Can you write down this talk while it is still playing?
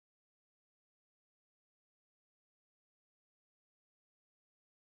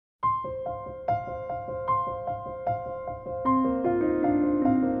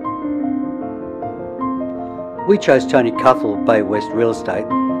We chose Tony Cuthell of Bay West Real Estate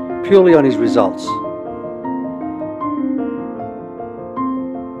purely on his results.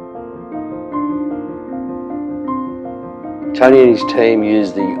 Tony and his team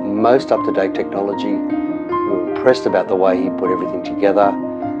used the most up-to-date technology. We were impressed about the way he put everything together.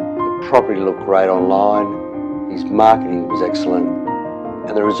 The property looked great online, his marketing was excellent,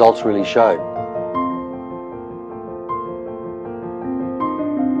 and the results really showed.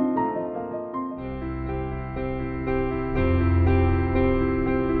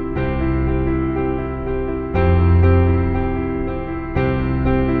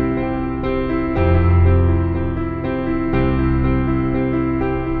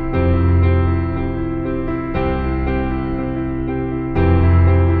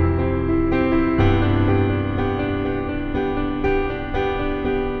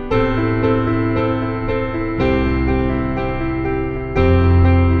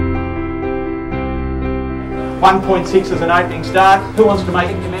 $1.6 as an opening start. Who wants to make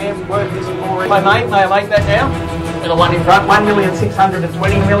it, man? Worth this and more. Hey mate, may I make that now? And the one in front,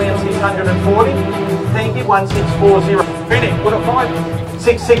 1,620,640. Thank you, 1640. Finish, put it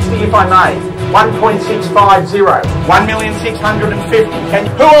 660 if I may. 1.650. 1,650.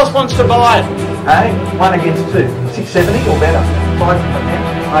 Who else wants to buy it? Hey, 1 against 2. 670 or better. 5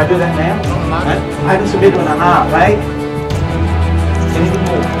 now. I do that now. Hey, it's a bit and a half, eh? Anything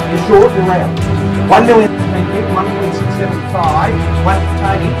more? You're short, you're round. 1 million. Thank you. 1.675. 1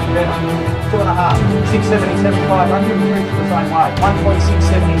 Tony, better. 2.5. 677, 500. The same way.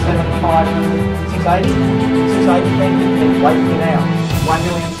 1.677, 680. 680. Thank you. Wait for you now.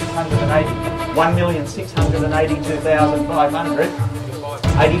 1,680. 1,682,500.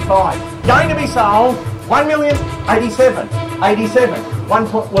 85. Going to be sold. 1,087. 87.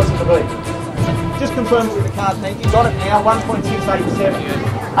 What's it to be? Just confirm it with the card, thank you. Got it now,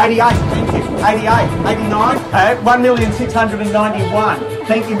 1.687. 88, thank you. 88, 89, 1,691.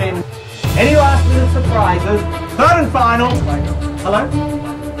 Thank you, man. Any last minute surprises? Third and final. Hello?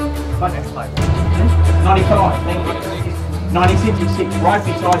 95, thank you. 96 is 6, right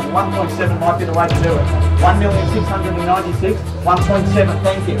beside you. 1.7 might be the way to do it. 1,696, 1.7,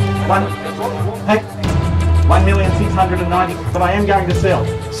 thank you. 1,690, but I am going to sell.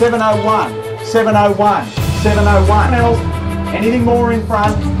 701, 701, 701. Else, anything more in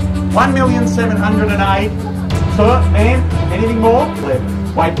front? 1,708. Sir, ma'am, anything more?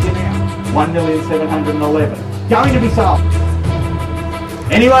 11. Wait for you now. 1,711. Going to be sold.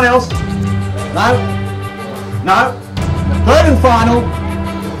 Anyone else? No? No? Third and final.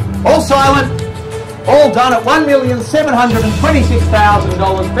 All silent. All done at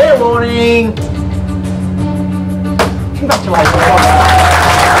 $1,726,000. Fair warning. Congratulations.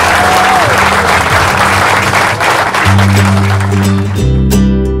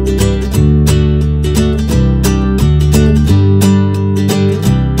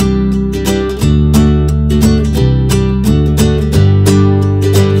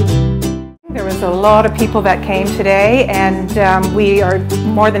 A lot of people that came today, and we are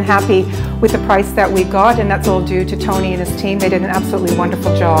more than happy with the price that we got, and that's all due to Tony and his team. They did an absolutely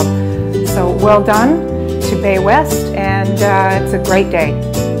wonderful job. So well done to Bay West, and it's a great day.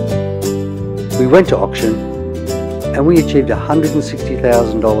 We went to auction and we achieved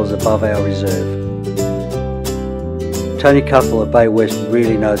 $160,000 above our reserve. Tony Cuthell of Bay West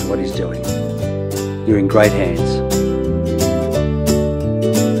really knows what he's doing. You're in great hands.